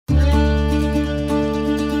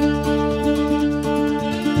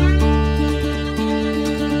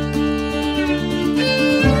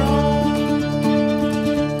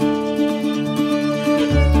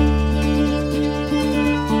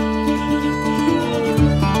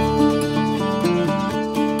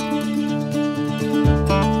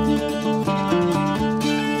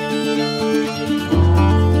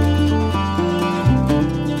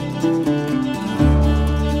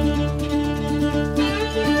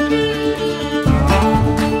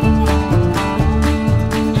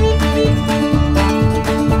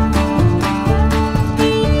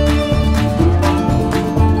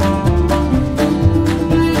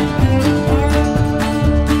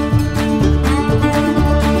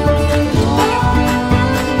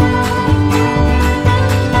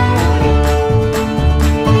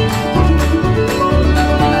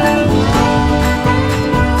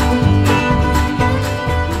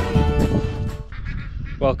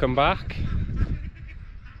welcome back.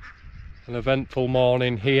 An eventful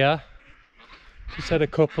morning here. Just had a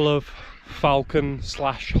couple of falcon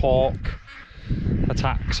slash hawk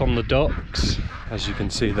attacks on the ducks. As you can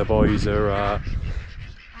see, the boys are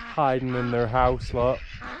hiding in their house. Look,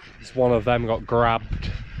 one of them got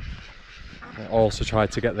grabbed. I also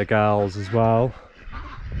tried to get the girls as well.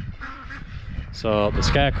 So the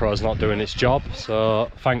scarecrow's not doing its job, so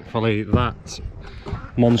thankfully that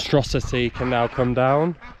monstrosity can now come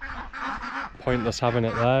down. Pointless having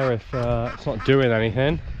it there if it's not doing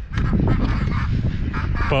anything.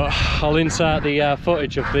 But I'll insert the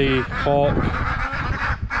footage of the hawk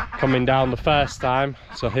coming down the first time.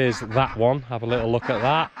 So here's that one, have a little look at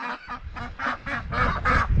that.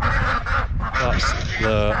 That's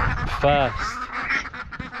the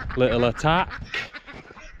first little attack.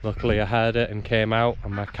 Luckily I heard it and came out,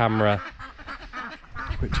 and my camera,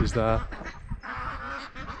 which is there,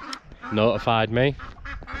 notified me.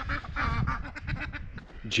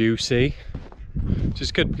 Juicy, which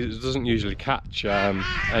is good because it doesn't usually catch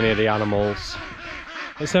any of the animals.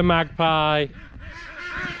 It's a magpie.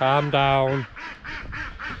 Calm down.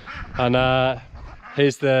 And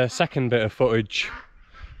here's the second bit of footage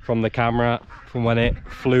from the camera from when it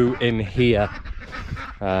flew in here.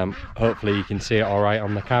 Hopefully you can see it all right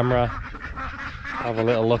on the camera. Have a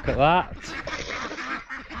little look at that.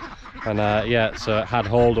 And yeah, so it had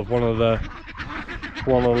hold of one of the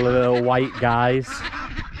little white guys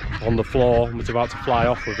on the floor and was about to fly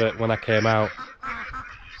off with it when I came out.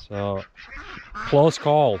 So close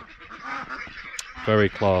call, very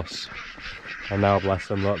close. And now bless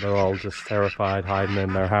them, look, they're all just terrified, hiding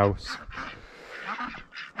in their house.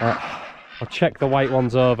 I'll check the white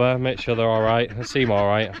ones over, make sure they're all right. They seem all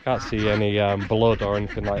right. I can't see any blood or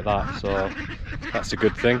anything like that, so that's a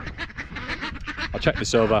good thing. I'll check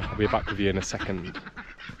this over. I'll be back with you in a second.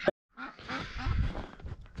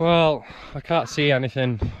 Well, I can't see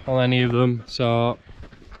anything on any of them, so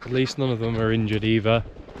at least none of them are injured either.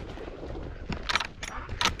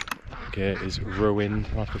 Gate is ruined.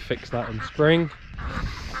 I'll have to fix that in spring.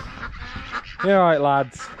 Yeah, all right,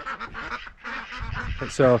 lads.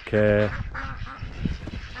 It's okay.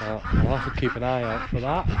 I'll have to keep an eye out for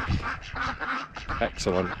that.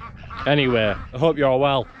 Excellent. Anyway, I hope you're all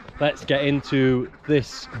well. Let's get into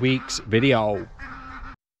this week's video.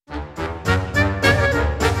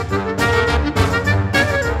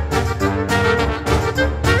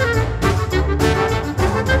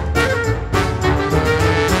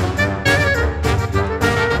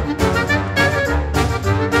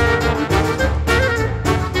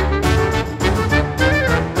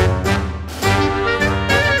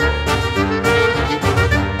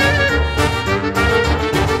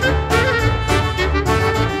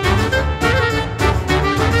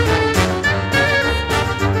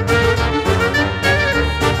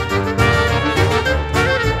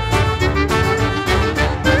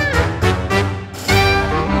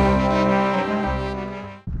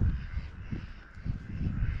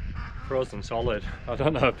 Frozen solid. I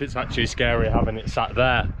don't know if it's actually scary having it sat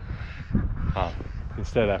there. Oh, you can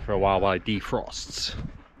stay there for a while it defrosts.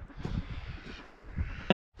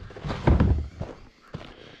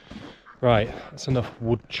 Right, that's enough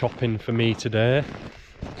wood chopping for me today.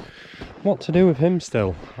 What to do with him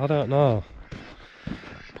still? I don't know.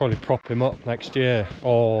 Probably prop him up next year,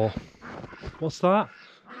 or what's that?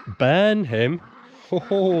 Burn him?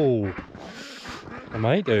 Oh, I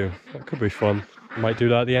might do. That could be fun. I might do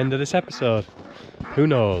that at the end of this episode. Who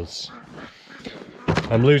knows?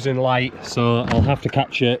 I'm losing light, so I'll have to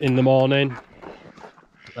catch it in the morning.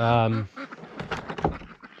 Might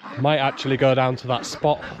actually go down to that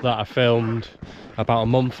spot that I filmed about a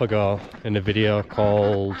month ago in a video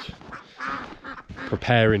called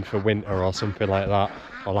Preparing for Winter or something like that.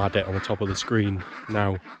 I'll add it on the top of the screen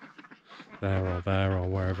now. There or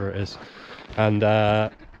wherever it is. And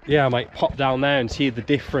yeah, I might pop down there and see the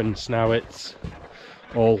difference now it's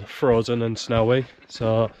all frozen and snowy.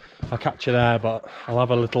 So I'll catch you there, but I'll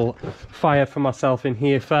have a little fire for myself in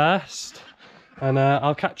here first, and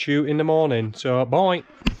I'll catch you in the morning. So bye.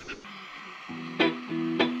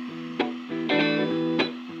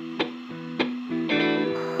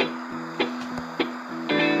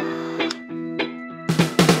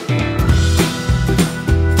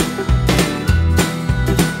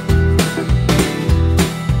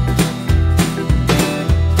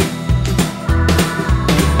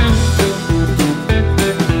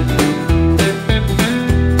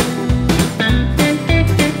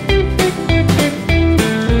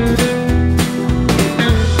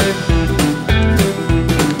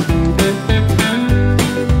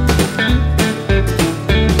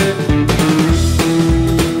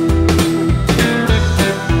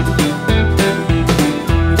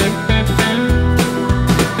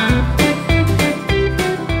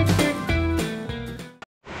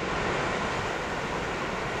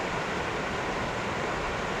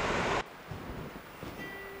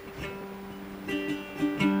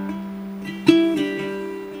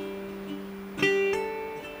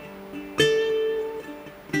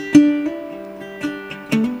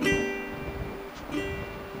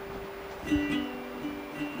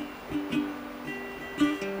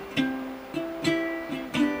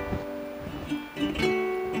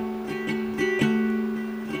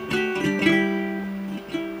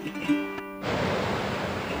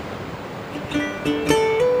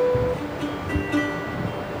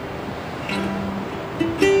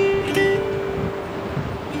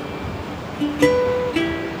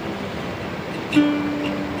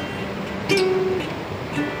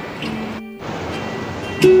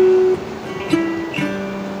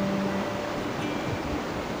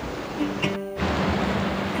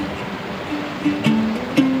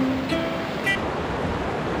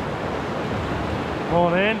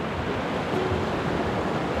 Morning.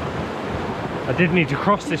 I did need to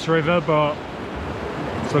cross this river, but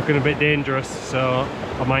it's looking a bit dangerous, so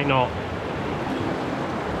I might not.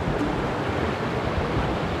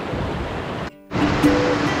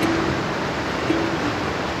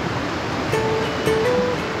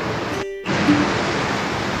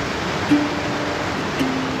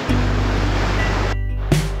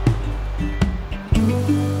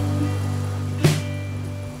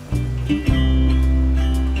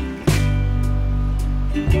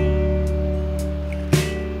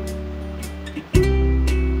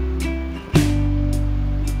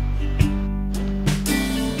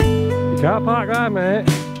 Can't park there, mate.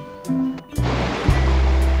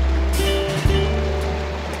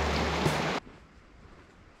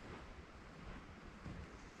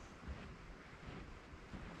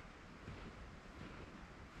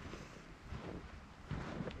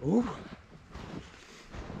 Ooh.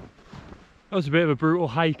 That was a bit of a brutal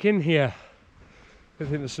hike in here. I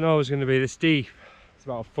didn't think the snow was going to be this deep. It's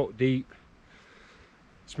about a foot deep.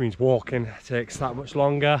 This means walking takes that much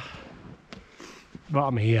longer. But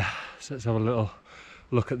I'm here. So let's have a little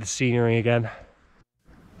look at the scenery again.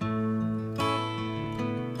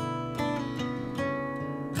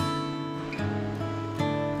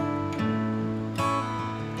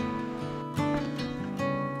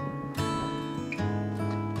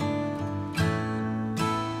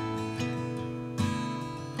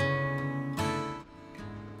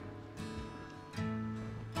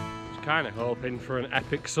 Just kind of hoping for an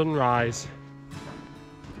epic sunrise,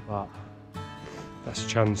 but that's a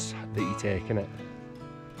chance that you take, innit?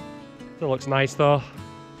 Still looks nice though.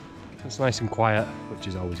 It's nice and quiet, which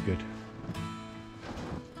is always good.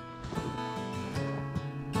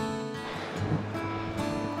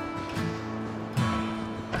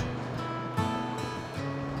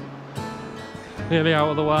 Nearly out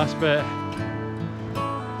of the worst bit.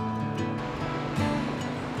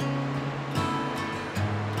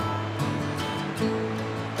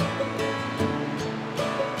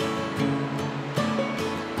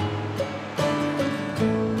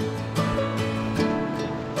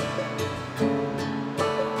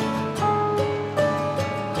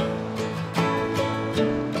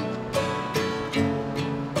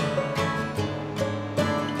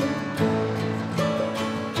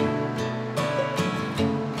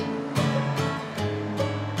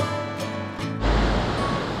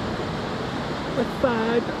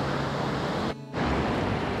 Bad.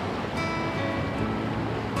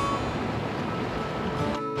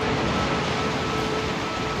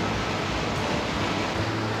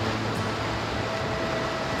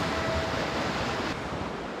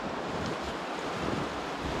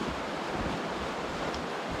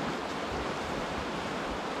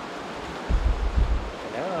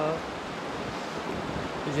 Hello.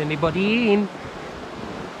 Is anybody in?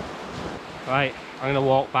 Right. I'm going to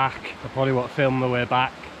walk back. I probably won't film the way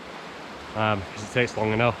back because it takes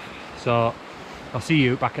long enough. So I'll see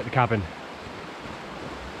you back at the cabin.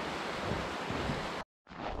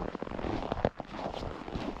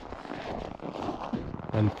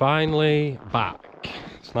 And finally back.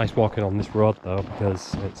 It's nice walking on this road though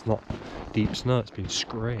because it's not deep snow, it's been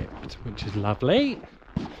scraped, which is lovely.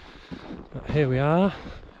 But here we are.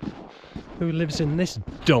 Who lives in this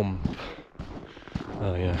dump?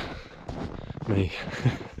 Oh yeah. Me.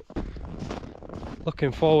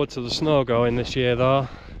 Looking forward to the snow going this year though.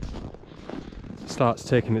 It starts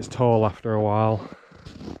taking its toll after a while.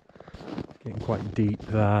 Getting quite deep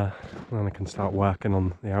there. And then I can start working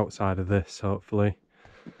on the outside of this hopefully.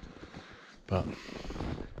 But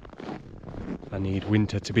I need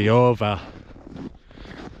winter to be over.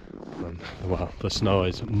 And, well, the snow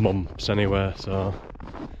is months anyway, so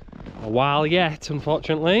a while yet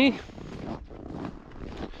unfortunately.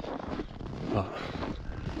 But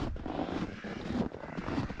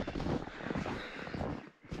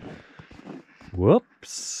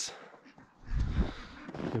whoops.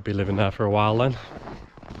 You'll be living there for a while then.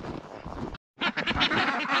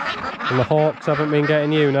 And the hawks haven't been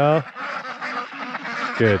getting you, no?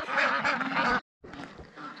 Good.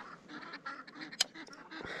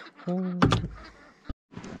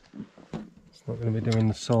 It's not going to be doing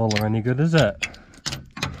the solar any good, is it?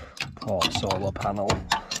 Poor solar panel.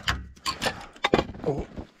 Oh.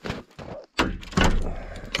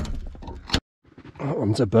 That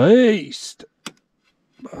one's a beast.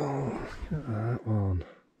 Oh, look at that one.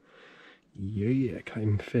 Yeah, can't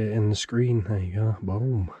even fit in the screen. There you go.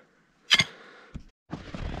 Boom.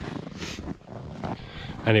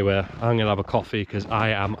 Anyway, I'm gonna have a coffee because I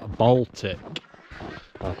am Baltic.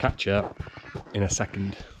 I'll catch you in a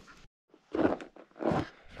second.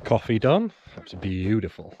 Coffee done. That's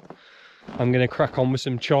beautiful. I'm going to crack on with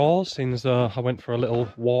some chores since I went for a little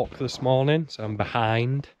walk this morning, so I'm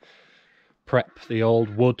behind. Prep the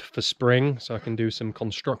old wood for spring so I can do some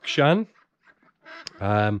construction.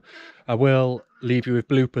 I will leave you with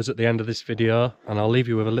bloopers at the end of this video, and I'll leave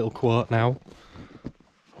you with a little quote now.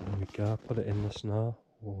 There we go, put it in the snow.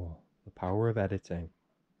 Oh, the power of editing.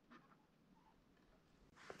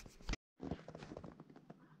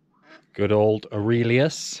 Good old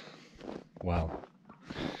Aurelius. Well,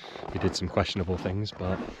 he did some questionable things,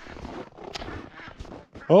 but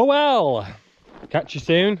oh well. Catch you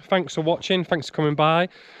soon. Thanks for watching. Thanks for coming by.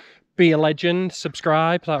 Be a legend.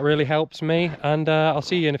 Subscribe. That really helps me. And I'll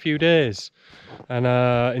see you in a few days. And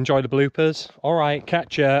enjoy the bloopers. All right.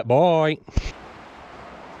 Catch ya. Bye.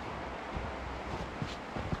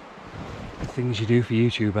 The things you do for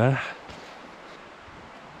YouTube, eh?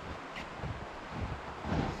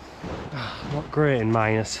 Not great in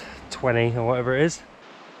minus 20 or whatever it is.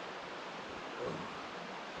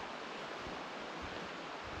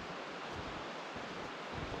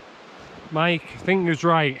 Mike, I think he was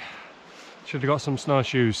right. Should have got some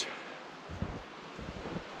snowshoes.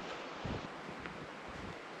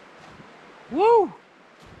 Woo!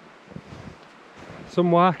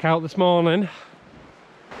 Some workout this morning.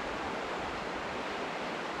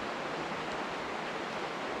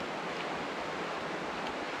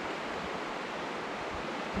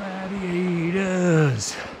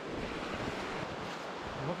 Gladiators!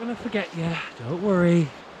 I'm not gonna forget you, don't worry.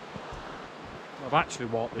 I've actually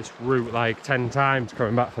walked this route like 10 times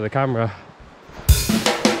coming back for the camera.